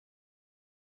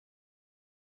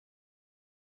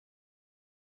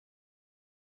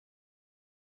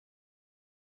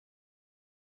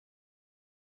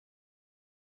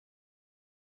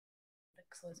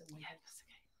works, or is it one? Yeah, that's okay.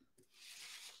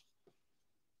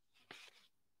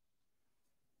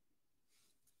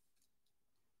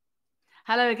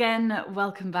 Hello again,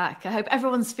 welcome back. I hope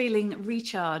everyone's feeling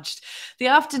recharged. The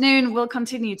afternoon will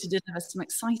continue to deliver some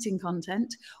exciting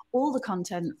content. All the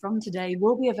content from today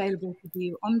will be available for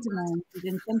you on demand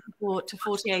within 24 to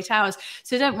 48 hours.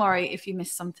 So don't worry if you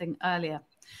missed something earlier.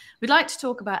 We'd like to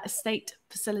talk about estate,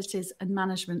 facilities and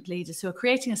management leaders who are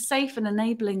creating a safe and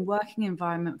enabling working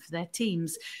environment for their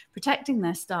teams, protecting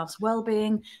their staff's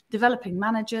well-being, developing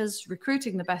managers,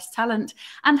 recruiting the best talent,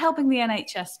 and helping the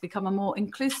NHS become a more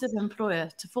inclusive employer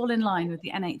to fall in line with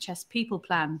the NHS People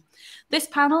Plan. This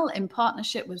panel, in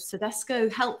partnership with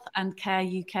Sodexo, Health and Care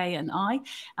UK&I.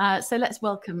 So let's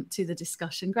welcome to the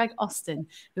discussion Greg Austin,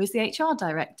 who is the HR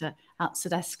Director at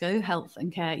Sodexo, Health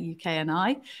and Care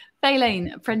UK&I.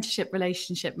 Behr, Apprenticeship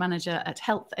Relationship Manager at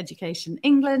Health Education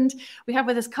England. We have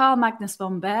with us Carl-Magnus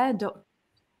von Behr, Doctoral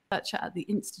at the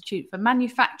Institute for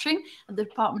Manufacturing at the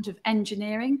Department of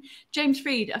Engineering. James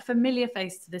Freed, a familiar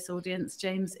face to this audience.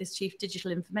 James is Chief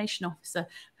Digital Information Officer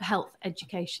for Health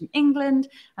Education England.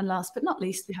 And last but not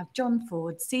least, we have John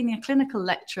Ford, Senior Clinical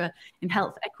Lecturer in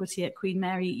Health Equity at Queen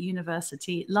Mary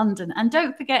University, London. And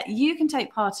don't forget, you can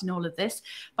take part in all of this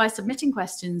by submitting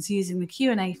questions using the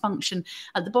Q&A function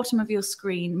at the bottom of your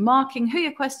screen, marking who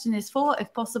your question is for,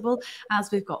 if possible, as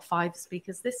we've got 5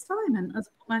 speakers this time. And as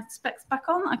I put my specs back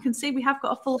on, I can see we have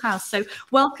got a full house. So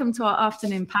welcome to our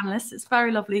afternoon panelists. It's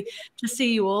very lovely to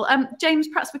see you all. James,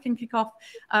 perhaps we can kick off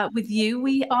with you.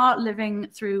 We are living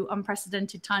through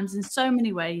unprecedented times in so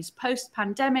many ways,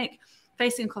 post-pandemic,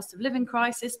 facing a cost of living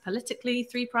crisis, politically,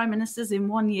 3 prime ministers in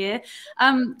 1 year.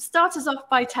 Start us off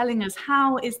by telling us,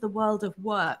 how is the world of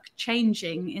work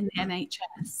changing in the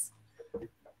NHS?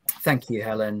 Thank you,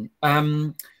 Helen.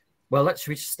 Well, let's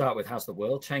just start with how's the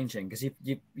world changing, because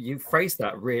you phrased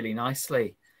that really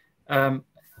nicely.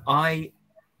 I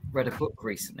read a book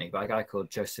recently by a guy called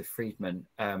Joseph Friedman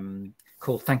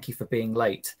called "Thank You for Being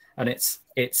Late," and its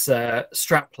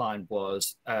strapline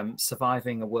was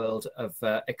 "Surviving a world of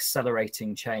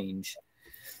accelerating change,"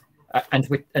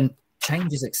 and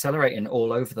change is accelerating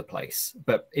all over the place,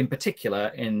 but in particular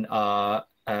in our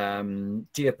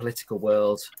geopolitical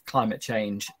world, climate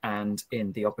change, and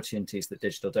in the opportunities that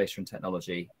digital data and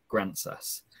technology grants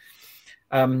us.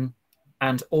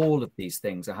 And all of these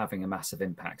things are having a massive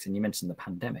impact. And you mentioned the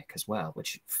pandemic as well,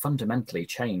 which fundamentally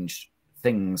changed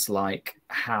things like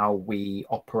how we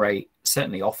operate,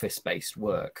 certainly office-based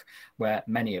work, where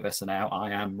many of us are now, I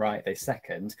am right this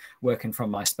second, working from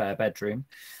my spare bedroom,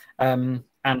 and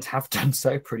have done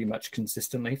so pretty much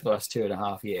consistently for the last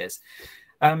 2.5 years.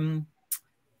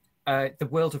 The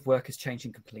world of work is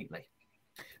changing completely.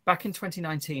 Back in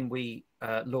 2019, we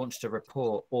launched a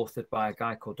report authored by a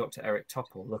guy called Dr. Eric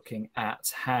Topol, looking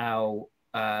at how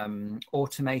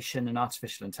automation and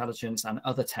artificial intelligence and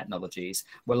other technologies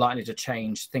were likely to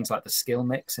change things like the skill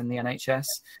mix in the NHS.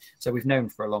 So we've known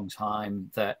for a long time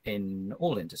that in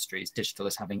all industries, digital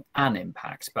is having an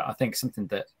impact, but I think something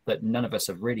that none of us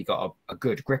have really got a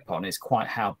good grip on is quite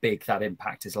how big that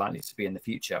impact is likely to be in the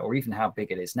future, or even how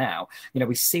big it is now. You know,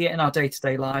 we see it in our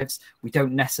day-to-day lives. We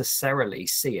don't necessarily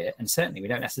see it, and certainly we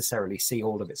don't necessarily see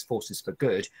all of its forces for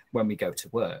good when we go to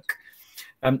work.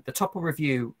 The Topol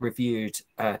review reviewed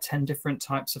 10 different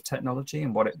types of technology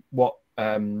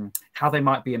and how they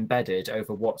might be embedded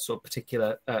over what sort of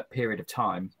particular period of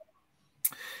time.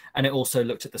 And it also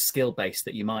looked at the skill base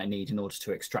that you might need in order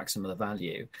to extract some of the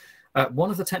value. One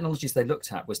of the technologies they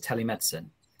looked at was telemedicine.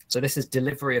 So this is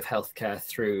delivery of healthcare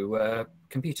through a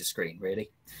computer screen, really,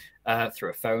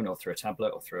 through a phone or through a tablet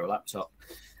or through a laptop.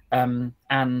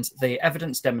 And the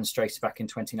evidence demonstrated back in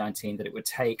 2019 that it would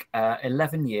take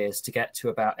 11 years to get to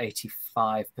about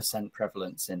 85%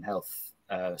 prevalence in health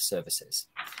services.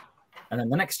 And then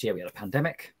the next year we had a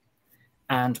pandemic,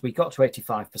 and we got to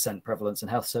 85% prevalence in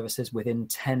health services within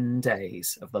 10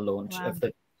 days of the launch of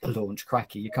the launch.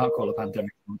 Crikey, you can't call a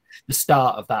pandemic the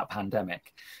start of that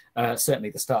pandemic.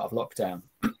 Certainly the start of lockdown.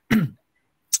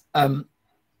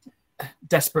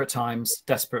 Desperate times,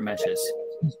 desperate measures.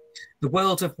 The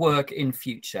world of work in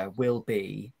future will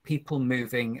be people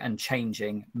moving and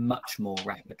changing much more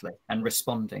rapidly and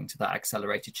responding to that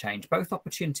accelerated change, both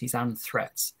opportunities and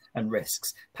threats and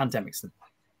risks. Pandemic's the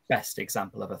best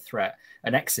example of a threat,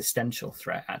 an existential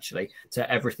threat, actually,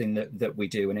 to everything that we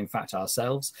do and, in fact,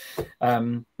 ourselves.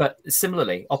 But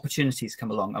similarly, opportunities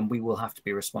come along and we will have to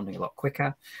be responding a lot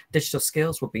quicker. Digital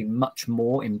skills will be much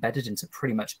more embedded into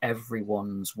pretty much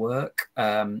everyone's work.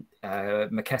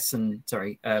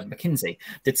 McKinsey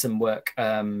did some work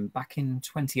back in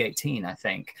 2018, I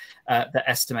think, that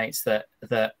estimates that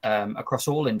across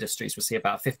all industries we'll see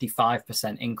about a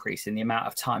 55% increase in the amount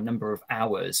of time, number of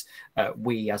hours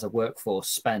we as a workforce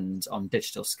spend on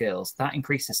digital skills. That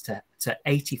increases to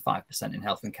 85% in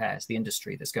health and care as the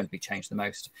industry that's going to be changed the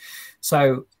most.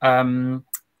 So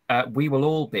we will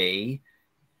all be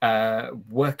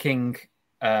working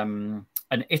and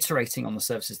iterating on the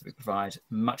services that we provide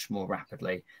much more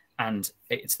rapidly. And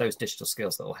it's those digital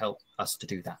skills that will help us to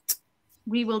do that.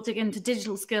 We will dig into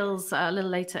digital skills a little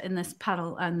later in this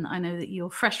panel, and I know that you're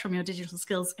fresh from your Digital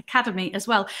Skills Academy as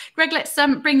well. Greg, let's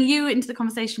bring you into the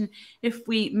conversation, if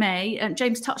we may.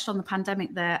 James touched on the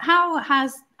pandemic there. How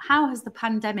has the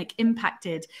pandemic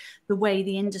impacted the way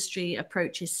the industry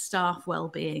approaches staff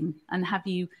well-being, and have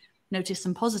you noticed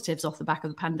some positives off the back of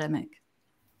the pandemic?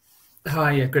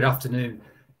 Hi, good afternoon.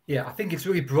 Yeah, I think it's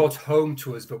really brought home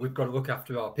to us that we've got to look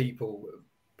after our people,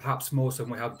 perhaps more so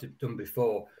than we have done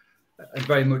before. And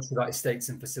very much with that estates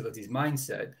and facilities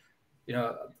mindset, you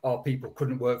know, our people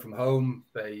couldn't work from home.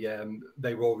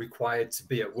 They were all required to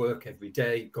be at work every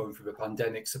day, going through the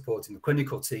pandemic, supporting the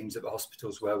clinical teams at the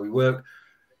hospitals where we work.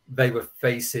 They were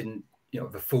facing, you know,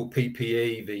 the full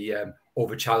PPE, all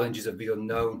the challenges of the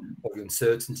unknown, all the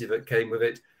uncertainty that came with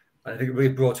it. And I think it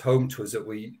really brought home to us that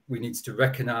we needed to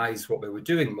recognise what they were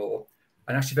doing more.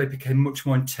 And actually, they became much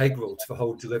more integral to the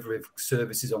whole delivery of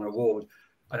services on a ward.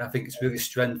 And I think it's really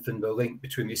strengthened the link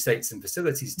between the estates and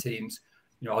facilities teams,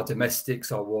 you know, our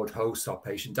domestics, our ward hosts, our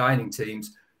patient dining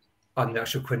teams, and the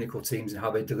actual clinical teams, and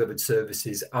how they delivered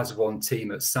services as one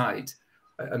team at site.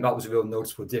 And that was a real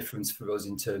noticeable difference for us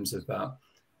in terms of that.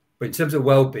 But in terms of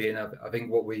well-being, I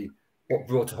think what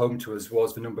brought home to us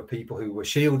was the number of people who were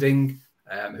shielding,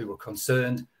 who were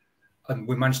concerned. And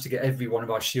we managed to get every one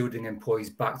of our shielding employees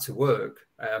back to work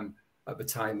at the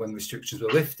time when restrictions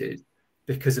were lifted,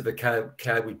 because of the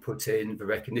care we put in, the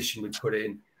recognition we put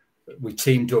in. We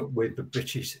teamed up with the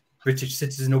British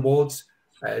Citizen Awards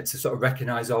to sort of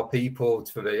recognise our people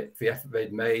for the effort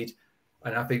they'd made.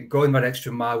 And I think going that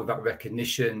extra mile with that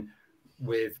recognition,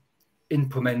 with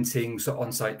implementing sort of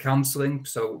on-site counselling,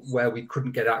 so where we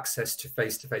couldn't get access to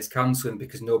face-to-face counselling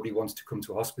because nobody wanted to come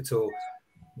to a hospital,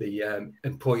 the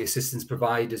employee assistance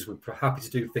providers were happy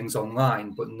to do things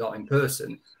online, but not in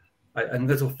person. And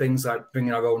little things like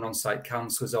bringing our own on-site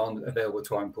counsellors on available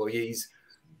to our employees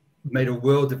made a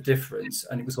world of difference.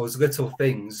 And it was those little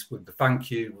things with the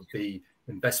thank you, with the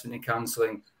investment in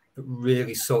counselling, that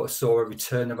really sort of saw a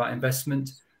return of that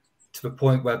investment, to the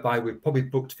point whereby we've probably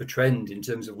booked the trend in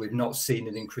terms of we've not seen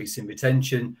an increase in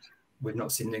retention, we've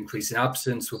not seen an increase in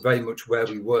absence. We're very much where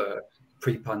we were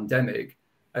pre-pandemic.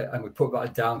 And we put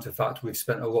that down to the fact we've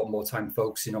spent a lot more time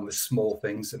focusing on the small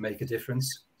things that make a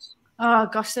difference. Oh,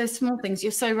 gosh, those small things.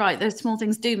 You're so right. Those small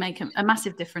things do make a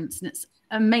massive difference. And it's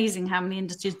amazing how many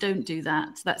industries don't do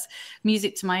that. So that's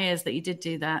music to my ears that you did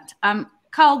do that.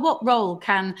 Carl, what role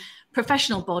can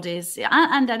professional bodies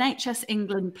and NHS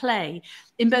England play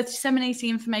in both disseminating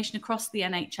information across the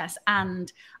NHS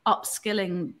and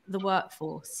upskilling the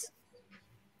workforce?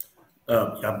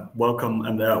 Yeah, welcome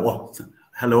and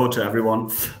hello to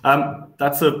everyone.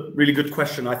 That's a really good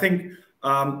question. I think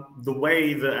the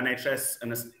way the NHS,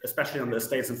 and especially on the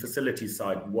estates and facilities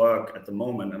side, work at the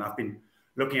moment, and I've been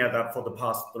looking at that for the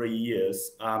past 3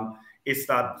 years, is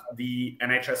that the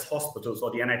NHS hospitals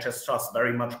or the NHS trusts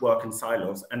very much work in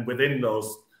silos. And within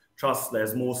those trusts,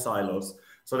 there's more silos.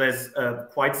 So there's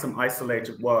quite some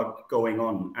isolated work going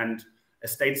on. And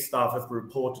estate staff have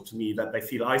reported to me that they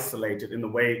feel isolated in the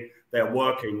way they're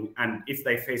working. And if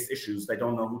they face issues, they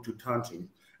don't know who to turn to.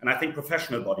 And I think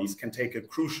professional bodies can take a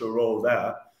crucial role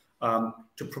there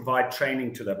to provide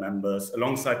training to their members,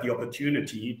 alongside the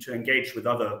opportunity to engage with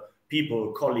other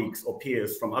people, colleagues or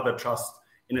peers from other trusts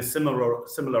in a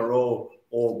similar role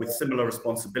or with similar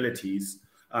responsibilities,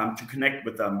 to connect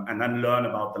with them and then learn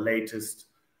about the latest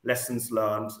lessons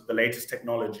learned, the latest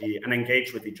technology, and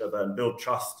engage with each other and build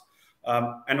trust.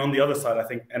 And on the other side, I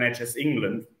think NHS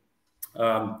England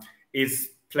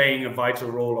is playing a vital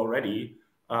role already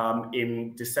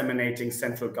in disseminating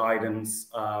central guidance,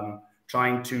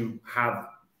 trying to have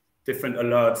different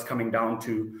alerts coming down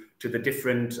to the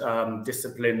different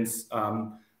disciplines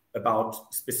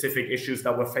about specific issues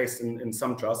that were faced in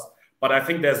some trusts. But I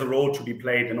think there's a role to be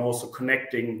played in also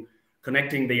connecting the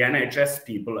NHS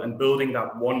people and building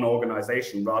that one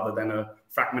organization rather than a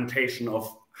fragmentation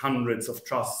of hundreds of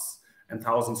trusts and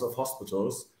thousands of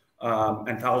hospitals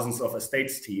and thousands of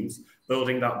estates teams,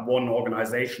 building that one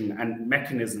organization and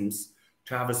mechanisms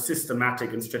to have a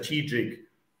systematic and strategic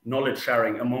knowledge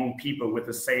sharing among people with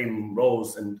the same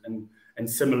roles and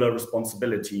similar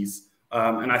responsibilities.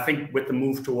 And I think with the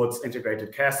move towards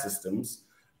integrated care systems,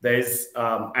 there's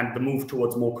and the move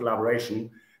towards more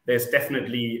collaboration, that's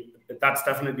definitely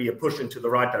a push into the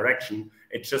right direction.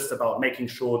 It's just about making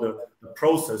sure the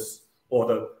process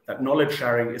or that knowledge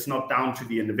sharing is not down to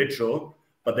the individual,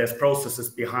 but there's processes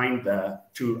behind there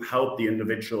to help the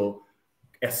individual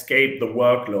escape the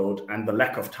workload and the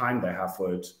lack of time they have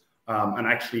for it, and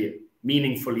actually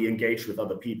meaningfully engage with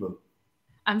other people.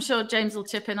 I'm sure James will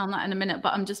chip in on that in a minute,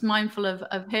 but I'm just mindful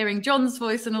of hearing John's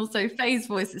voice and also Faye's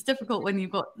voice. It's difficult when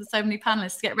you've got so many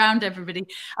panelists to get around everybody.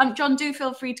 John, do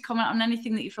feel free to comment on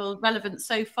anything that you feel relevant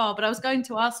so far, but I was going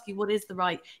to ask you, what is the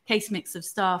right case mix of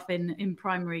staff in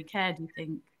primary care, do you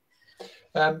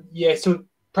think? Yeah, so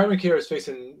primary care is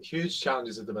facing huge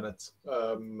challenges at the minute,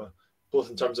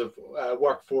 both in terms of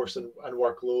workforce and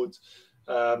workload.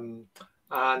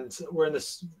 And we're in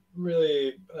this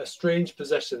really strange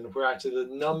position where actually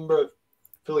the number of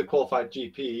fully qualified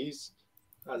GPs,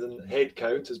 as in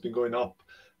headcount, has been going up,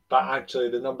 but actually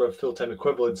the number of full-time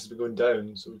equivalents has been going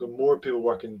down. So we've got more people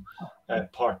working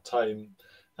part-time.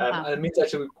 And it means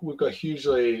actually we've got a huge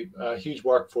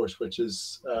workforce, which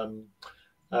is finding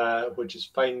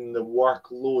the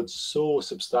workload so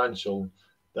substantial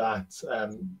that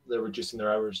they're reducing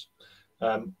their hours,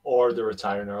 or they're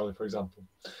retiring early, for example.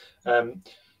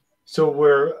 So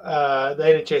the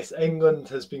NHS England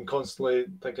has been constantly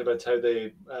thinking about how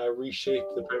they reshape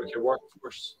the primary care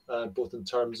workforce, both in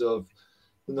terms of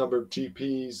the number of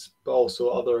GPs, but also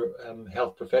other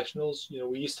health professionals. You know,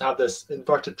 we used to have this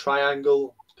inverted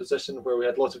triangle position where we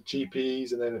had lots of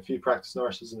GPs and then a few practice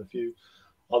nurses and a few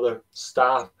other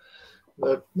staff.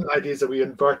 The idea is that we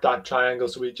invert that triangle,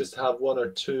 so we just have one or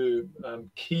two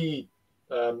key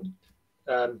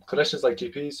clinicians like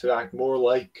GPs who act more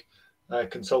like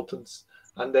consultants,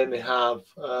 and then they have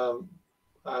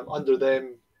under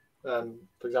them,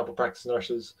 for example, practice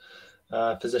nurses,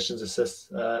 physicians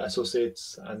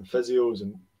associates, and physios,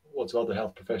 and lots of other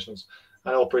health professionals,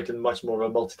 and operate in much more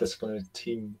of a multidisciplinary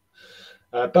team.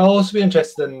 But I'll also be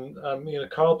interested in,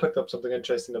 Carl picked up something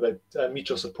interesting about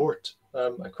mutual support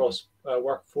across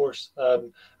workforce.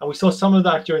 And we saw some of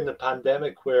that during the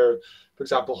pandemic where, for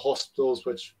example, hospitals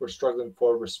which were struggling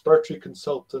for respiratory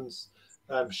consultants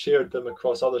shared them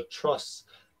across other trusts.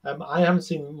 I haven't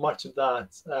seen much of that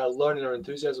learning or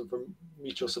enthusiasm for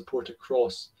mutual support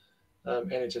across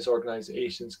NHS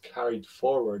organisations carried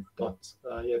forward. But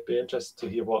yeah, it'd be interesting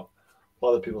to hear what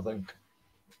other people think.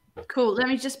 Cool. Let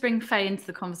me just bring Faye into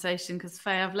the conversation, because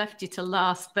Faye, I've left you to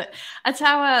last. But at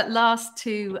our last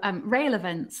two rail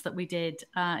events that we did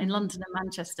in London and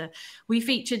Manchester, we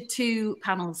featured two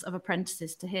panels of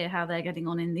apprentices to hear how they're getting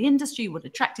on in the industry, what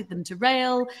attracted them to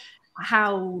rail,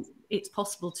 how it's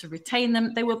possible to retain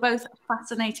them. They were both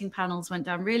fascinating panels, went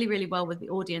down really, really well with the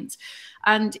audience.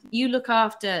 And you look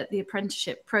after the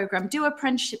apprenticeship programme. Do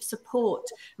apprenticeship support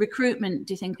recruitment,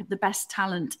 do you think, of the best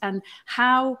talent? And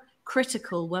how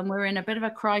critical, when we're in a bit of a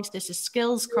crisis, a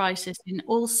skills crisis in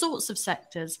all sorts of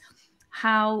sectors,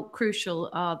 how crucial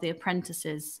are the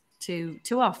apprentices to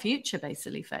our future,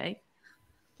 basically, Faye?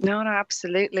 No,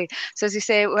 absolutely. So as you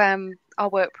say, our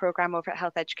work programme over at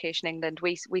Health Education England,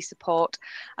 we support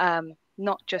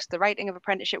not just the writing of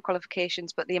apprenticeship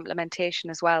qualifications, but the implementation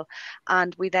as well.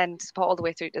 And we then support all the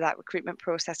way through to that recruitment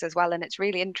process as well. And it's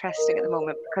really interesting at the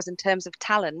moment, because in terms of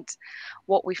talent,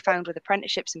 what we found with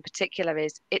apprenticeships in particular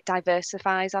is it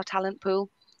diversifies our talent pool.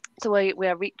 So we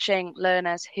are reaching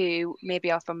learners who maybe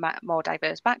are from more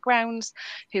diverse backgrounds,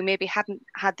 who maybe hadn't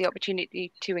had the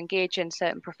opportunity to engage in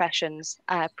certain professions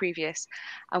previous.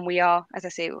 And we are, as I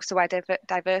say, so we're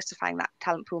diversifying that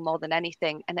talent pool more than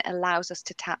anything. And it allows us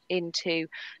to tap into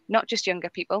not just younger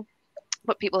people,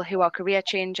 but people who are career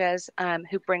changers,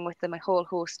 who bring with them a whole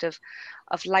host of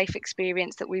life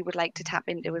experience that we would like to tap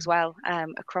into as well,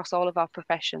 across all of our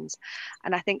professions.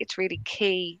 And I think it's really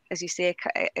key, as you say,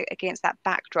 against that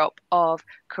backdrop of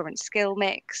current skill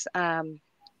mix,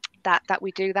 that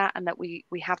we do that, and that we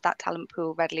have that talent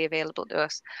pool readily available to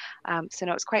us. So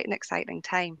no, it's quite an exciting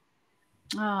time.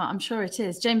 Oh, I'm sure it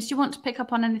is. James, do you want to pick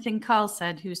up on anything Carl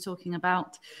said, who was talking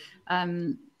about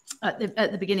at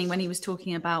the beginning, when he was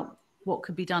talking about what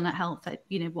could be done at Health,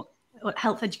 what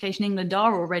Health Education England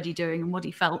are already doing, and what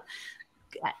he felt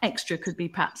extra could be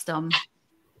perhaps done?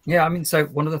 Yeah, I mean, so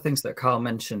one of the things that Carl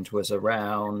mentioned was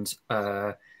around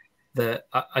the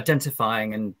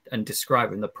identifying and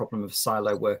describing the problem of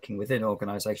silo working within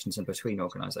organizations and between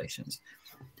organizations.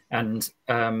 And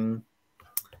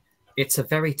it's a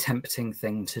very tempting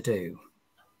thing to do.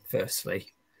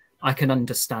 Firstly, I can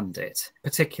understand it,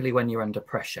 particularly when you're under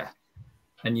pressure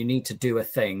and you need to do a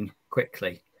thing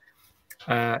quickly.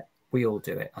 We all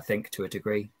do it, I think, to a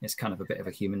degree. It's kind of a bit of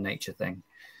a human nature thing.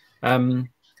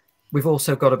 We've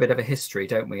also got a bit of a history,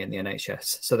 don't we, in the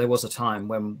NHS? So there was a time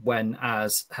when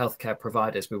as healthcare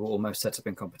providers, we were almost set up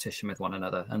in competition with one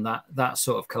another. And that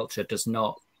sort of culture does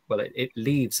not, well, it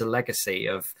leaves a legacy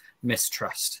of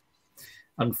mistrust,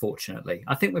 unfortunately.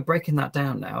 I think we're breaking that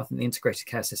down now. I think the integrated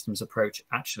care systems approach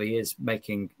actually is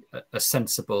making a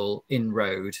sensible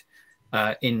inroad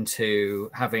into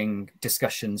having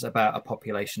discussions about a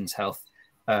population's health,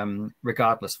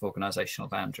 regardless of organisational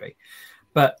boundary.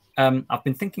 But I've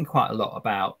been thinking quite a lot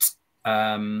about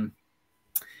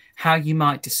how you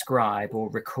might describe or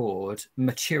record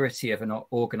maturity of an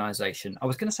organisation. I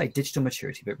was going to say digital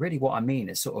maturity, but really what I mean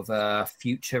is sort of a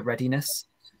future readiness.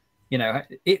 You know,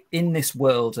 in this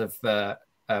world of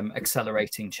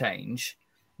accelerating change,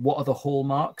 what are the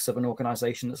hallmarks of an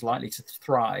organisation that's likely to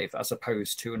thrive as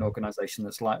opposed to an organisation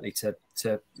that's likely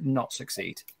to not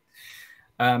succeed?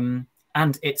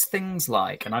 And it's things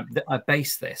like, and I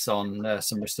base this on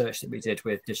some research that we did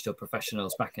with digital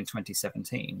professionals back in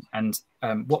 2017. And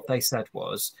what they said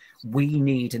was, we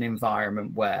need an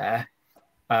environment where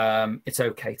it's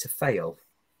okay to fail.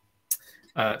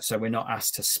 So we're not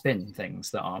asked to spin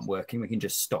things that aren't working. We can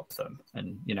just stop them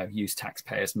and, you know, use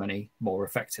taxpayers' money more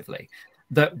effectively.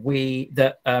 That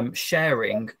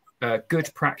sharing good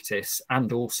practice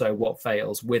and also what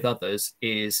fails with others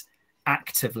is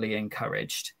actively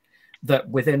encouraged. That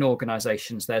within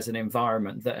organizations, there's an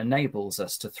environment that enables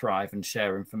us to thrive and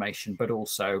share information, but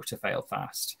also to fail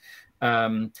fast.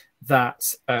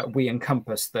 That we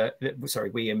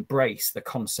embrace the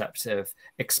concept of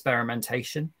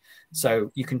experimentation.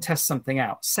 So you can test something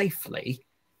out safely,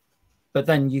 but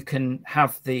then you can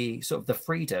have the sort of the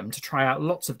freedom to try out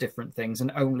lots of different things and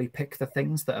only pick the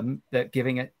things that are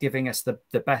giving us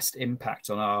the best impact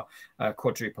on our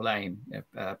quadruple aim: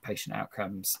 patient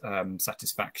outcomes,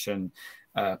 satisfaction,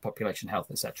 population health,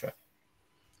 etc.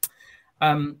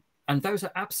 And those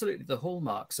are absolutely the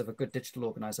hallmarks of a good digital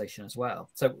organization as well.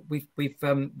 So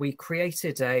we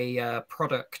created a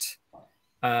product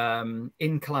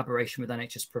in collaboration with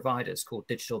NHS providers called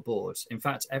Digital Boards. In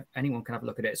fact, anyone can have a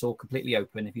look at it. It's all completely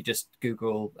open. If you just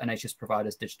Google NHS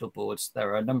providers digital boards, there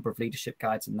are a number of leadership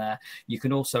guides in there. You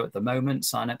can also at the moment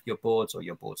sign up your boards, or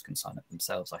your boards can sign up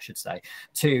themselves, I should say,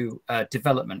 to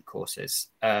development courses,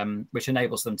 which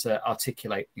enables them to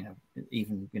articulate,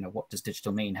 what does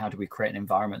digital mean? How do we create an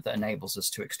environment that enables us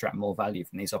to extract more value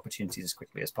from these opportunities as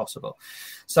quickly as possible?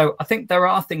 So I think there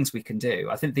are things we can do.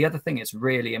 I think the other thing it's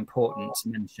really important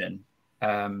to mention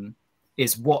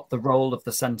is what the role of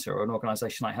the centre or an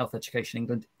organisation like Health Education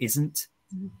England isn't.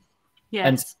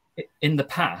 Yes. And in the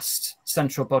past,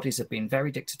 central bodies have been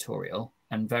very dictatorial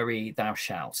and very thou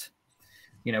shalt.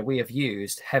 You know, we have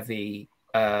used heavy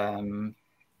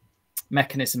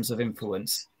mechanisms of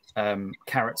influence,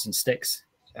 carrots and sticks.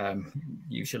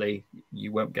 Usually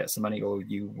you won't get some money, or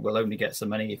you will only get some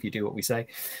money if you do what we say.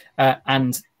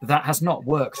 And that has not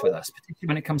worked with us,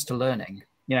 particularly when it comes to learning.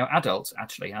 You know, adults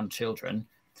actually and children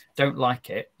don't like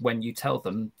it when you tell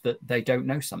them that they don't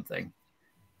know something,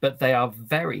 but they are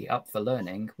very up for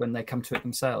learning when they come to it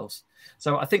themselves.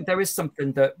 So I think there is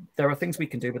something that there are things we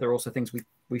can do, but there are also things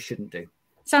we shouldn't do.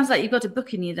 Sounds like you've got a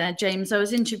book in you there, James. I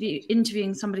was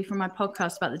interviewing somebody from my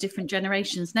podcast about the different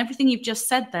generations, and everything you've just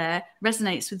said there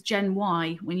resonates with Gen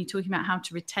Y when you're talking about how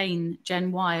to retain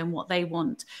Gen Y and what they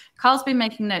want. Carl's been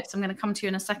making notes. I'm going to come to you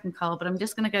in a second, Carl, but I'm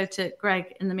just going to go to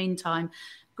Greg in the meantime.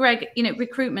 Greg,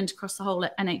 recruitment across the whole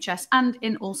NHS and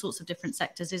in all sorts of different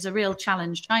sectors is a real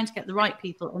challenge, trying to get the right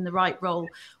people in the right role.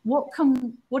 What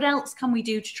else can we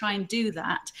do to try and do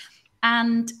that?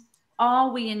 And are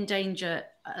we in danger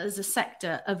as a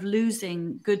sector of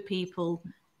losing good people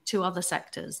to other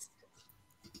sectors?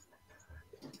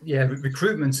 Yeah,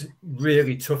 recruitment's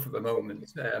really tough at the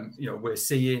moment. We're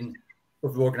seeing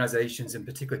other organisations, in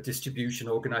particular distribution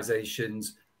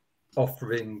organisations,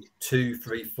 offering £2,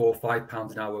 £3, £4,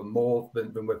 £5 an hour more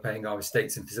than we're paying our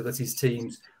estates and facilities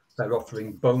teams. They're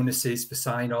offering bonuses for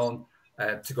sign-on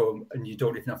to go, and you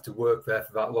don't even have to work there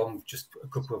for that long, just a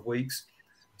couple of weeks.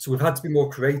 So we've had to be more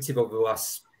creative over the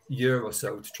last year or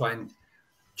so to try and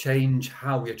change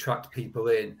how we attract people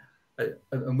in.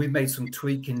 And we've made some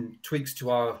tweaks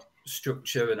to our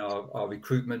structure and our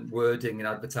recruitment wording and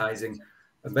advertising,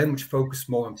 and very much focus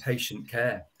more on patient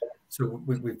care. So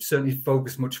we've certainly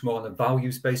focused much more on a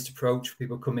values-based approach for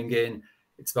people coming in.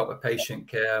 It's about the patient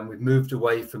care, and we've moved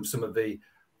away from some of the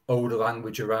older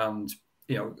language around,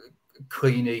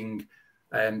 cleaning,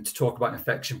 to talk about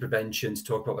infection prevention, to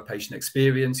talk about the patient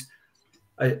experience.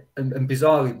 And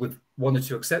bizarrely, with one or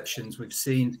two exceptions, we've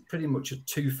seen pretty much a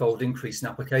twofold increase in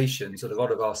applications at a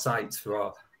lot of our sites for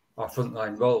our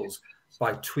frontline roles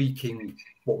by tweaking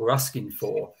what we're asking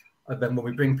for. And then when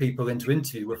we bring people into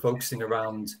interview, we're focusing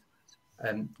around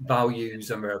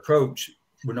values and our approach.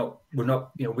 We're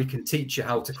not, we can teach you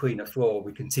how to clean a floor,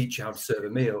 we can teach you how to serve a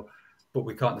meal, but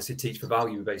we can't necessarily teach the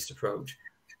value-based approach.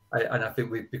 And I think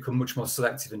we've become much more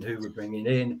selective in who we're bringing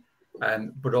in,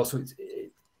 but also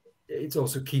it's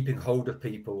also keeping hold of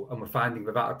people. And we're finding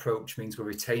that approach means we're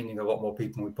retaining a lot more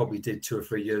people than we probably did 2 or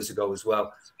 3 years ago as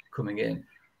well, coming in.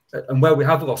 And where we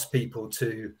have lost people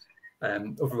to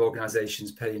other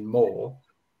organisations paying more,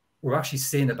 we're actually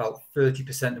seeing about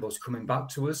 30% of us coming back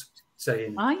to us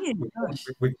saying,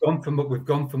 we've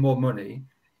gone for more money,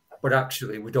 but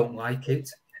actually we don't like it.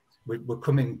 We're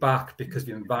coming back because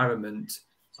the environment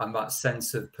and that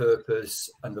sense of purpose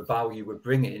and the value we're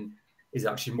bringing is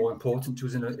actually more important to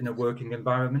us in a working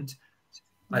environment.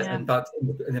 Yeah. And that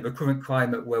in the current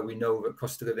climate where we know that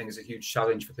cost of living is a huge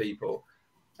challenge for people,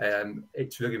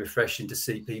 it's really refreshing to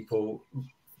see people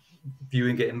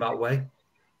viewing it in that way.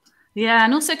 Yeah,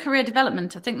 and also career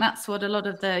development. I think that's what a lot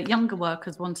of the younger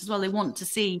workers want as well. They want to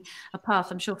see a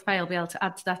path. I'm sure Faye will be able to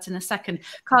add to that in a second.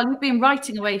 Carl, you've been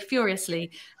writing away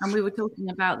furiously, and we were talking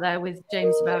about there with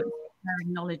James about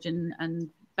sharing knowledge and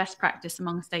best practice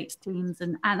among states teams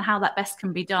and how that best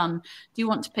can be done. Do you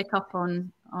want to pick up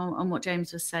on what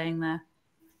James was saying there?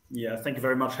 Yeah, thank you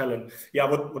very much, Helen. Yeah,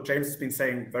 what James has been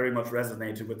saying very much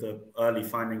resonated with the early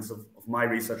findings of my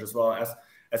research as well.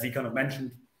 As he kind of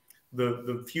mentioned,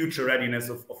 the future readiness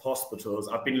of hospitals.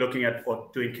 I've been looking at or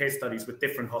doing case studies with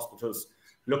different hospitals,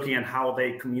 looking at how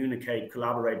they communicate,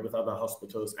 collaborate with other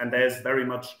hospitals. And there's very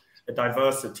much a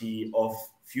diversity of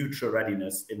future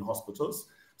readiness in hospitals.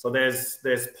 So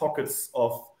there's pockets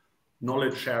of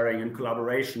knowledge sharing and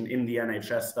collaboration in the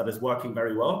NHS that is working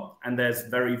very well. And there's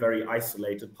very, very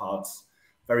isolated parts,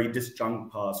 very disjunct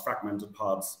parts, fragmented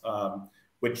parts,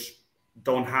 which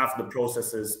don't have the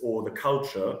processes or the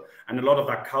culture. And a lot of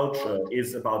that culture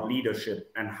is about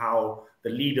leadership and how the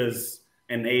leaders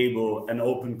enable an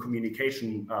open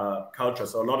communication culture.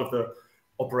 So a lot of the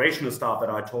operational staff that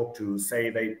I talk to say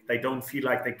they don't feel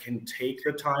like they can take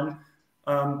the time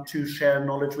to share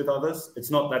knowledge with others. It's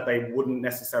not that they wouldn't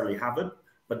necessarily have it,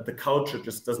 but the culture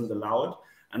just doesn't allow it.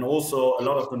 And also a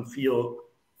lot of them feel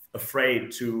afraid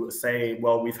to say,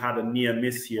 well, we've had a near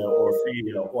miss here or a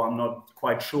failure, or I'm not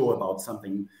quite sure about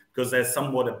something, because there's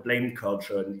somewhat a blame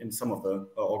culture in some of the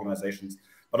organizations.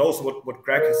 But also what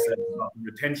Greg has said about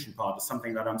the retention part is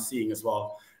something that I'm seeing as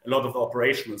well. A lot of the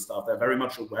operational staff, they're very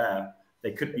much aware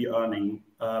they could be earning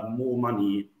more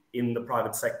money in the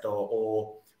private sector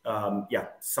or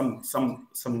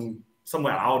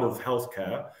somewhere out of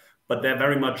healthcare, but they're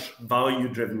very much value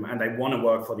driven and they want to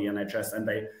work for the NHS, and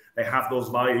they have those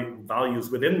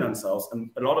values within themselves. And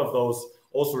a lot of those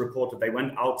also reported they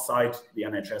went outside the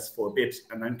NHS for a bit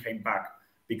and then came back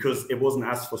because it wasn't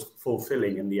as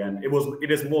fulfilling in the end.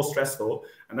 It is more stressful,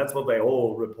 and that's what they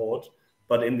all report.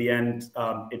 But in the end,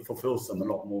 it fulfills them a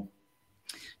lot more.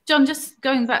 John, just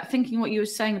going back, thinking what you were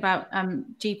saying about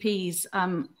GPs,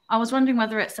 I was wondering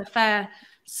whether it's a fair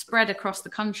spread across the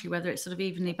country, whether it's sort of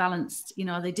evenly balanced,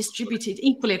 are they distributed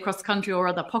equally across the country, or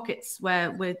are there pockets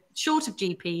where we're short of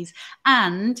GPs?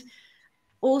 And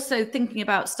also thinking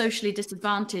about socially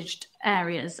disadvantaged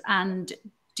areas, and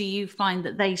do you find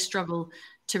that they struggle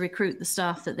to recruit the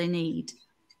staff that they need?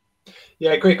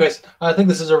 Yeah, great question. I think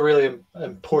this is a really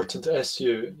important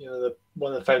issue.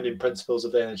 One of the founding principles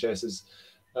of the NHS is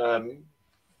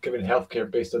giving healthcare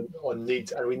based on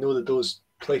needs, and we know that those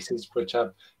places which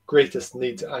have greatest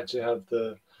needs actually have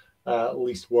the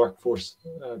least workforce,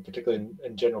 particularly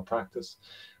in general practice.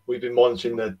 We've been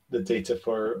monitoring the data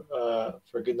for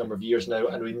a good number of years now,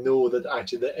 and we know that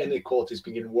actually the inequality has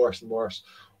been getting worse and worse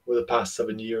over the past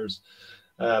 7 years.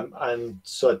 And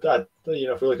so that,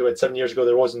 if we look about 7 years ago,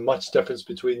 there wasn't much difference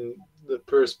between the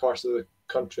poorest parts of the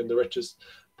country and the richest,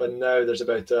 but now there's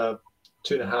about a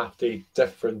 2.5 day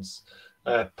difference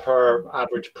per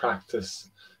average practice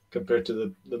compared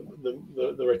to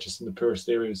the richest and the poorest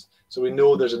areas. So we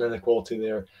know there's an inequality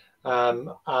there, and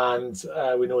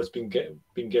we know it's been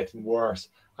getting worse.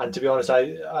 And to be honest,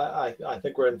 I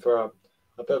think we're in for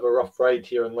a bit of a rough ride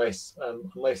here unless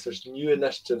there's new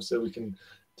initiatives that we can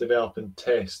develop and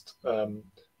test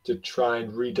to try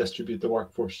and redistribute the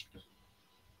workforce.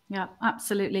 Yeah,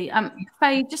 absolutely.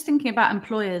 Faye, just thinking about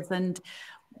employers and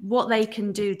what they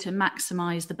can do to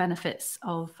maximise the benefits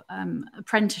of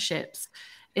apprenticeships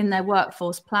in their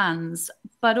workforce plans,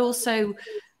 but also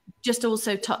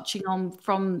touching on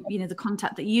from, you know, the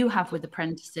contact that you have with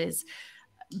apprentices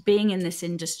being in this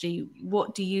industry,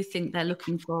 what do you think they're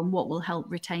looking for and what will help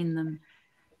retain them?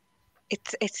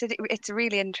 It's a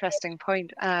really interesting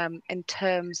point in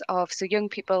terms of, so young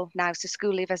people now, so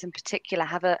school leavers in particular,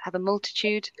 have a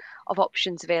multitude of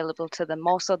options available to them,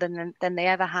 more so than they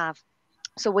ever have.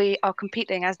 So we are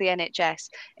competing as the NHS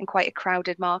in quite a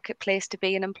crowded marketplace to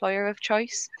be an employer of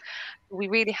choice. We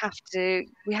really have to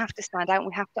stand out, and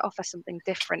we have to offer something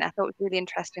different. I thought it was really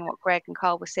interesting what Greg and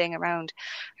Carl were saying around,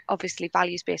 obviously,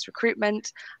 values-based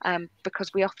recruitment,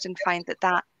 because we often find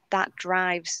that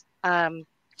drives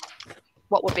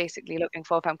what we're basically looking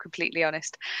for, if I'm completely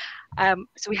honest.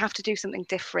 So we have to do something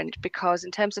different, because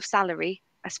in terms of salary,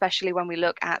 especially when we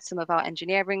look at some of our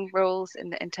engineering roles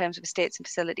in terms of estates and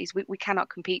facilities, we cannot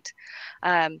compete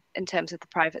in terms of the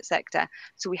private sector.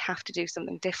 So we have to do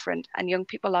something different. And young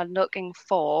people are looking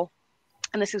for,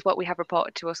 and this is what we have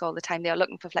reported to us all the time, they are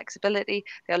looking for flexibility,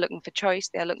 they are looking for choice,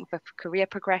 they are looking for career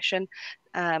progression.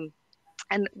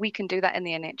 And we can do that in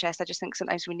the NHS. I just think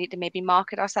sometimes we need to maybe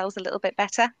market ourselves a little bit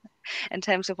better in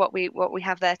terms of what we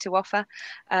have there to offer.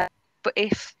 But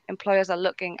if employers are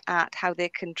looking at how they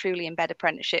can truly embed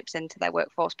apprenticeships into their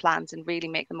workforce plans and really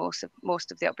make the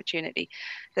most of the opportunity,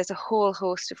 there's a whole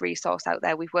host of resource out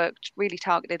there. We've worked really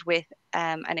targeted with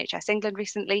NHS England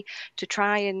recently to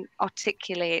try and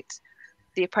articulate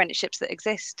the apprenticeships that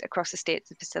exist across estates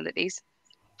and facilities.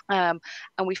 And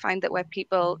we find that where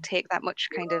people take that much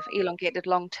kind of elongated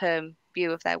long-term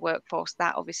view of their workforce,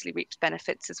 that obviously reaps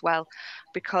benefits as well,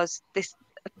 because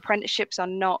apprenticeships are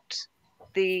not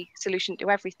the solution to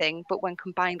everything, but when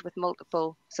combined with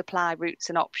multiple supply routes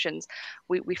and options,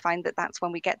 we find that that's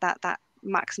when we get that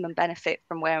maximum benefit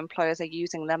from where employers are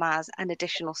using them as an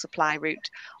additional supply route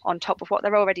on top of what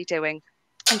they're already doing,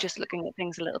 and just looking at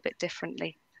things a little bit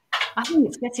differently. I think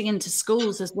it's getting into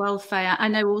schools as well, Faye. I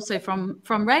know also from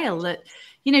rail that,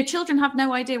 you know, children have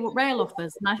no idea what rail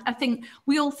offers. And I think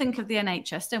we all think of the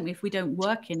NHS, don't we, if we don't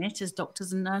work in it, as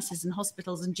doctors and nurses and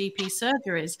hospitals and GP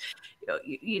surgeries.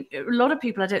 A lot of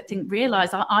people, I don't think,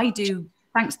 realise, I do,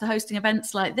 thanks to hosting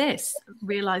events like this,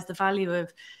 realise the value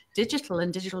of digital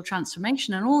and digital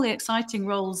transformation and all the exciting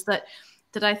roles that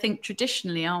I think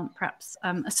traditionally aren't perhaps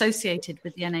associated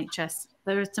with the NHS.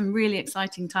 There are some really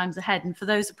exciting times ahead. And for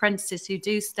those apprentices who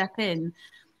do step in,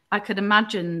 I could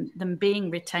imagine them being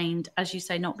retained, as you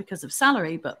say, not because of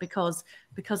salary, but because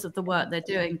of the work they're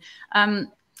doing.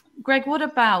 Greg, what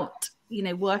about, you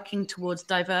know, working towards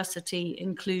diversity,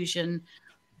 inclusion,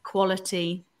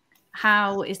 quality?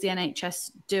 How is the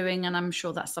NHS doing? And I'm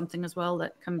sure that's something as well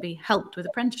that can be helped with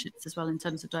apprenticeships as well in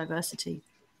terms of diversity.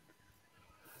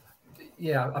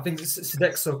 Yeah, I think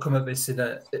Sodexo come at this in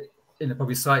a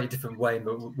probably slightly different way,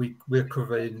 but we're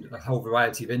covering a whole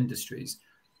variety of industries,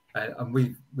 and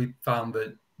we found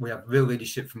that we have real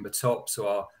leadership from the top.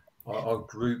 So our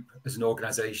group as an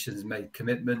organisation has made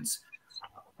commitments,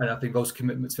 and I think those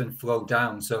commitments then flow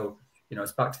down. So, you know,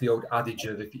 it's back to the old adage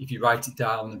of if you write it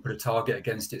down and put a target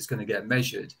against it, it's going to get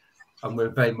measured. And we're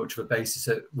very much of a basis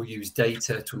that we use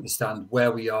data to understand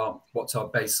where we are, what's our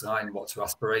baseline, what's our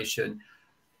aspiration.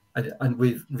 And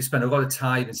we've spent a lot of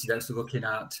time in Sodexo looking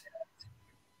at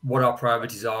what our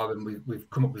priorities are, and we've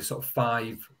come up with sort of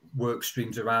 5 work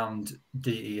streams around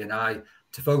DE&I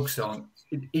to focus on,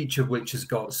 each of which has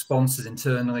got sponsors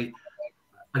internally.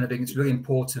 And I think it's really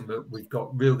important that we've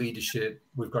got real leadership,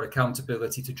 we've got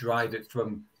accountability to drive it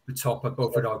from the top,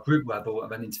 both at our group level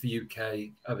and then into the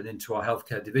UK and then into our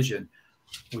healthcare division.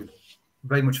 We're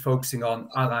very much focusing on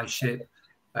allyship,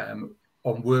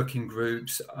 on working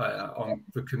groups, on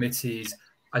the committees,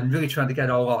 and really trying to get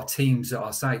all our teams at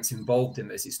our sites involved in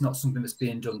this. It's not something that's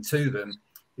being done to them.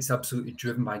 It's absolutely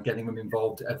driven by getting them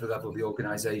involved at every level of the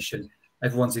organisation.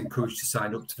 Everyone's encouraged to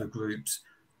sign up to the groups.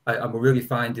 And we're really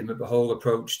finding that the whole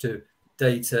approach to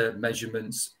data,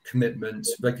 measurements,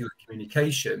 commitments, regular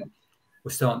communication,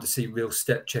 we're starting to see real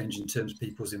step change in terms of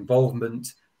people's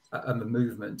involvement and the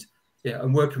movement. Yeah,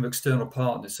 and working with external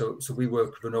partners. So we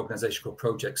work with an organisation called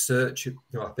Project Search,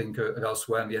 who I think are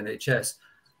elsewhere in the NHS.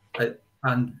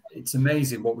 And it's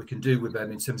amazing what we can do with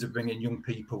them in terms of bringing young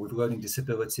people with learning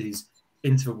disabilities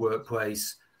into the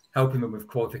workplace, helping them with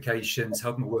qualifications,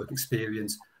 helping them with work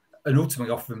experience, and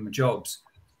ultimately offering them jobs.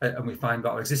 And we find that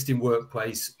our existing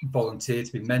workplace volunteer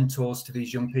to be mentors to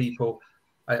these young people.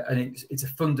 And it's a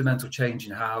fundamental change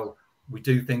in how we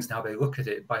do things and how they look at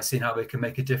it, by seeing how they can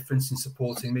make a difference in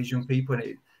supporting these young people.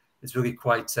 And it's really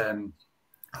quite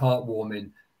heartwarming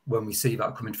when we see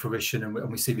that come to fruition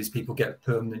and we see these people get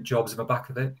permanent jobs on the back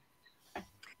of it.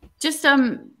 Just,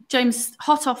 James,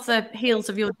 hot off the heels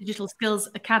of your Digital Skills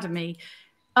Academy,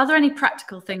 are there any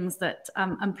practical things that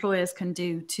employers can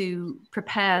do to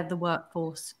prepare the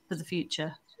workforce for the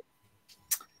future?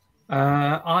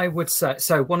 I would say,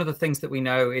 so one of the things that we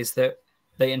know is that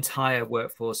the entire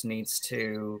workforce needs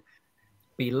to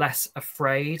be less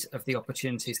afraid of the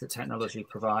opportunities that technology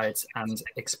provides and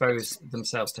expose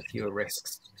themselves to fewer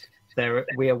risks.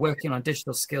 We are working on a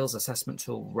digital skills assessment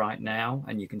tool right now,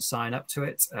 and you can sign up to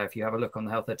it if you have a look on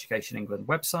the Health Education England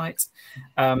website.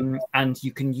 And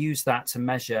you can use that to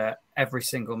measure every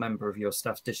single member of your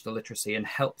staff's digital literacy and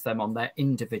help them on their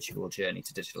individual journey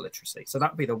to digital literacy. So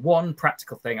that would be the one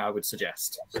practical thing I would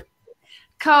suggest.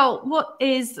 Carl, what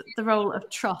is the role of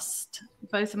trust,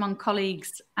 both among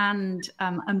colleagues and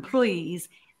employees,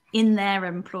 in their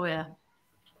employer?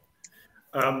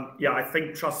 Yeah, I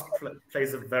think trust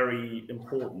plays a very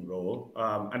important role,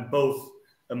 and both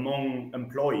among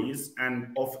employees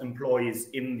and of employees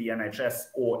in the NHS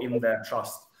or in their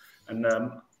trust. And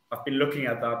I've been looking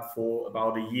at that for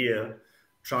about a year,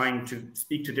 trying to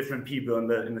speak to different people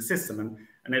in the system,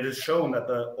 and it has shown that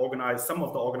some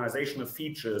of the organizational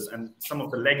features and some of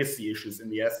the legacy issues in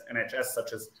the NHS,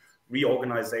 such as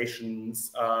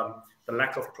reorganizations, the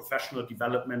lack of professional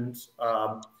development,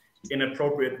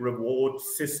 inappropriate reward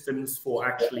systems for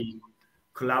actually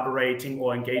collaborating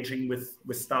or engaging with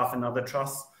staff and other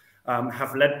trusts,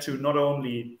 have led to not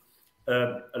only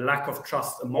a lack of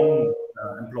trust among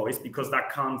employees, because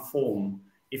that can't form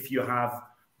if you have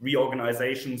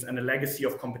reorganizations and a legacy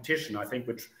of competition, I think,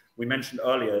 which we mentioned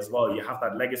earlier as well. You have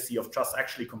that legacy of trust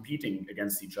actually competing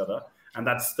against each other, and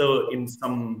that's still in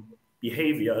some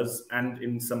behaviors and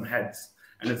in some heads,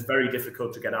 and it's very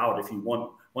difficult to get out.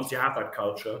 Once you have that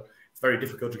culture, it's very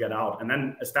difficult to get out. And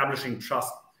then establishing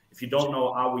trust, if you don't know,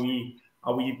 are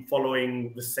we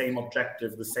following the same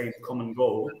objective, the same common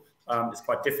goal, it's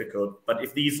quite difficult. But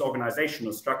if these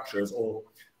organizational structures or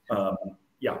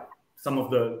some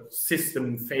of the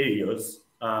system failures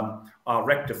are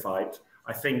rectified,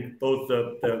 I think both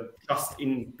the trust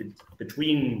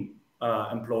between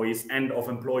employees and of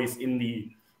employees in the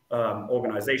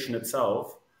organization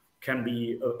itself can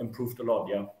be improved a lot.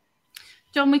 Yeah.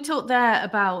 John, we talked there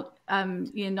about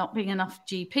not being enough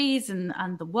GPs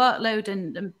and the workload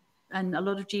and a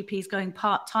lot of GPs going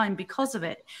part-time because of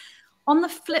it. On the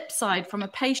flip side, from a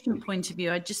patient point of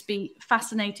view, I'd just be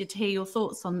fascinated to hear your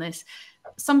thoughts on this.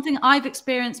 Something I've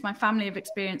experienced, my family have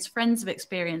experienced, friends have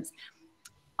experienced.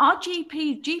 Our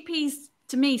GPs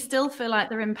to me still feel like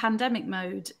they're in pandemic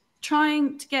mode,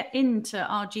 trying to get into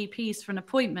our GPs for an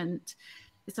appointment.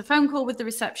 It's a phone call with the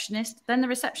receptionist, then the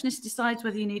receptionist decides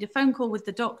whether you need a phone call with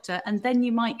the doctor, and then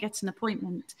you might get an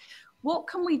appointment. What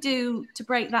can we do to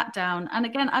break that down? And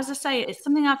again, as I say, it's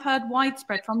something I've heard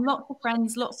widespread from lots of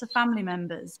friends, lots of family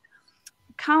members.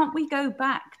 Can't we go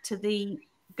back to the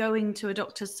going to a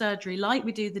doctor's surgery like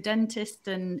we do the dentist?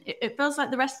 And it feels like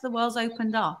the rest of the world's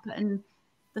opened up and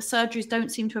the surgeries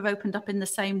don't seem to have opened up in the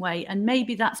same way. And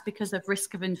maybe that's because of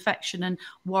risk of infection and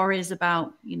worries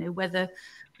about, whether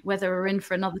we're in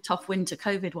for another tough winter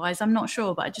COVID-wise. I'm not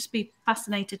sure, but I'd just be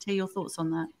fascinated to hear your thoughts on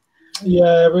that.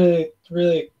 Yeah, really,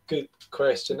 really good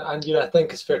question. And, I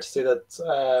think it's fair to say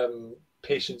that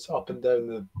patients up and down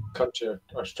the country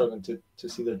are struggling to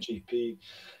see their GP.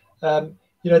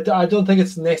 I don't think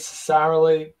it's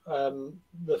necessarily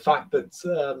the fact that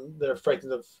they're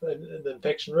frightened of the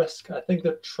infection risk. I think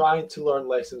they're trying to learn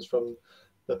lessons from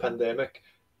the pandemic.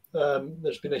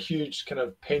 There's been a huge kind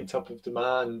of pent-up of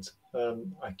demand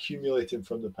accumulating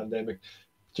from the pandemic.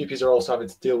 GPs are also having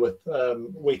to deal with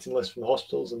waiting lists from the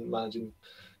hospitals and managing,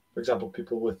 for example,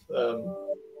 people with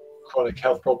chronic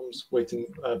health problems waiting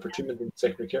for treatment in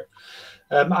secondary care.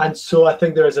 And so I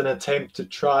think there is an attempt to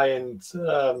try and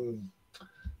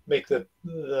make the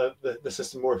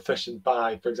system more efficient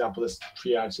by, for example, this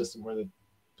triage system where they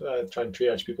try and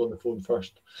triage people on the phone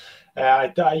first.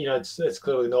 It's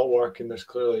clearly not working. There's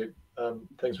clearly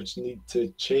things which need to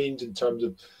change in terms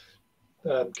of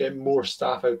getting more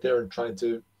staff out there and trying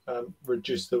to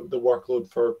reduce the workload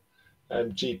for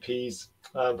GPs.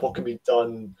 What can be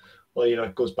done? Well,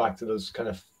 it goes back to those kind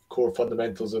of core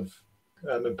fundamentals of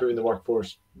improving the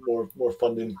workforce, more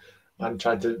funding, and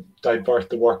trying to divert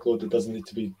the workload that doesn't need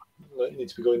to be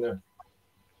going there.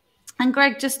 And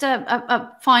Greg, just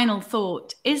a final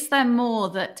thought. Is there more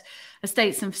that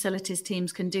estates and facilities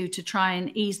teams can do to try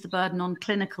and ease the burden on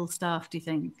clinical staff, do you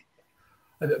think?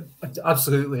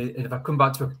 Absolutely. And if I come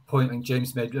back to a point that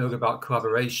James made earlier about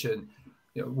collaboration,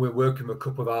 we're working with a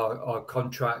couple of our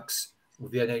contracts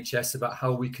with the NHS about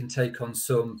how we can take on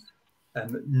some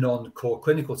non-core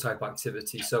clinical type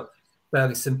activity. So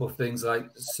fairly simple things like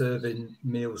serving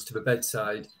meals to the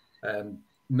bedside,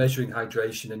 measuring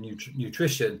hydration and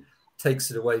nutrition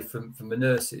takes it away from the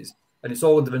nurses. And it's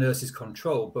all under the nurses'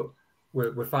 control, but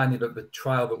we're finding that the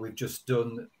trial that we've just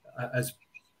done has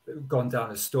gone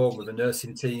down a storm with the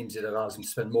nursing teams. It allows them to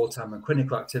spend more time on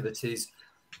clinical activities.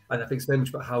 And I think it's very much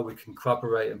about how we can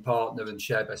collaborate and partner and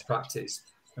share best practice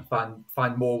and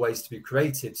find more ways to be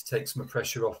creative to take some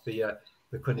pressure off the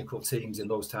clinical teams in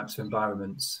those types of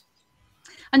environments.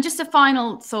 And just a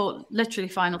final thought, literally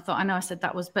final thought. I know I said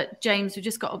that was, but James, we've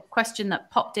just got a question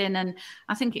that popped in, and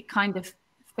I think it kind of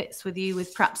fits with you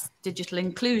with perhaps digital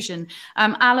inclusion.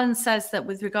 Alan says that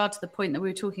with regard to the point that we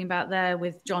were talking about there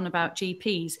with John about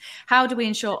GPs, how do we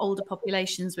ensure older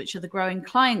populations, which are the growing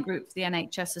client group for the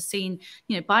NHS, are seen,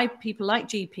 you know, by people like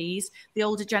GPs? The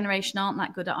older generation aren't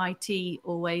that good at IT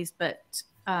always, but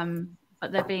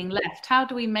they're being left. How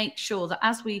do we make sure that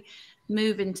as we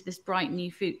move into this bright new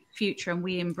future and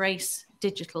we embrace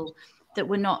digital, that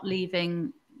we're not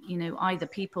leaving, you know, either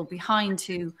people behind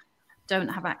who don't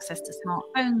have access to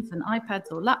smartphones and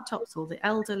iPads or laptops, or the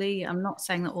elderly? I'm not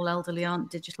saying that all elderly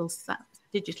aren't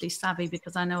digitally savvy,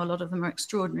 because I know a lot of them are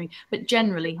extraordinary, but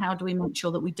generally, how do we make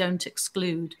sure that we don't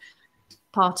exclude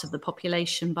part of the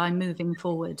population by moving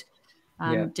forward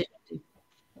digitally?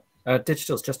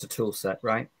 Digital is just a tool set,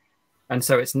 right? And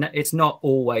so it's not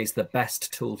always the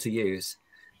best tool to use.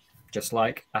 Just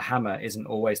like a hammer isn't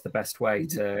always the best way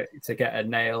to get a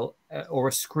nail or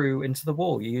a screw into the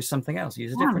wall. You use something else. You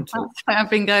use a different tool. That's where I've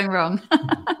been going wrong.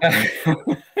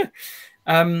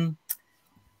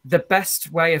 The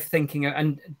best way of thinking,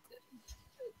 and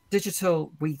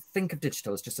digital, we think of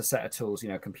digital as just a set of tools, you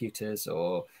know, computers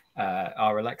or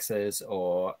our Alexas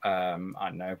or I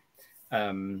don't know,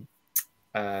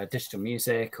 digital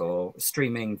music or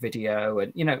streaming video,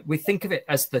 and you know, we think of it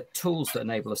as the tools that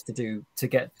enable us to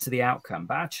get to the outcome.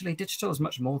 But actually, digital is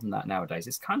much more than that nowadays.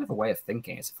 It's kind of a way of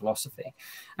thinking. It's a philosophy,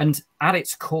 and at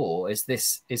its core is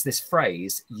this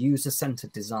phrase: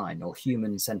 user-centered design or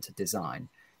human-centered design,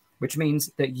 which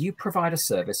means that you provide a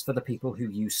service for the people who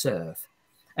you serve.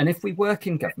 And if we work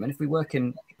in government, if we work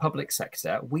in public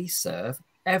sector, we serve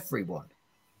everyone.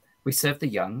 We serve the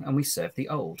young and we serve the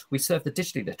old. We serve the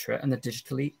digitally literate and the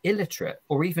digitally illiterate,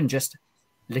 or even just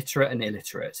literate and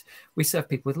illiterate. We serve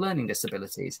people with learning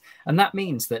disabilities. And that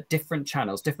means that different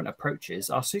channels, different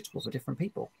approaches are suitable for different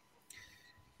people.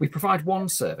 We provide one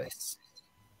service,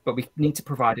 but we need to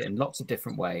provide it in lots of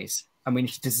different ways. And we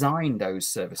need to design those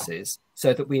services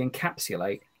so that we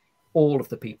encapsulate all of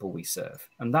the people we serve.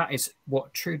 And that is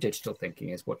what true digital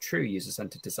thinking is, what true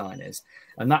user-centered design is.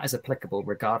 And that is applicable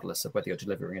regardless of whether you're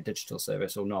delivering a digital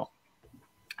service or not.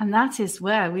 And that is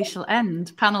where we shall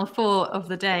end panel 4 of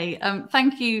the day.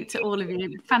 Thank you to all of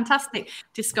you. Fantastic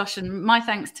discussion. My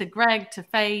thanks to Greg, to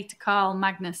Faye, to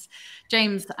Carl-Magnus,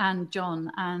 James and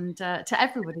John, and to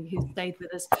everybody who stayed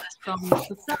with us from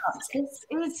the start. This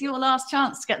is your last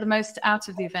chance to get the most out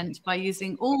of the event by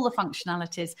using all the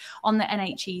functionalities on the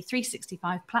NHE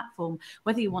 365 platform,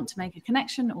 whether you want to make a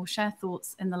connection or share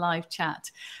thoughts in the live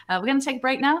chat. We're going to take a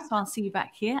break now, so I'll see you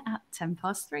back here at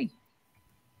 3:10.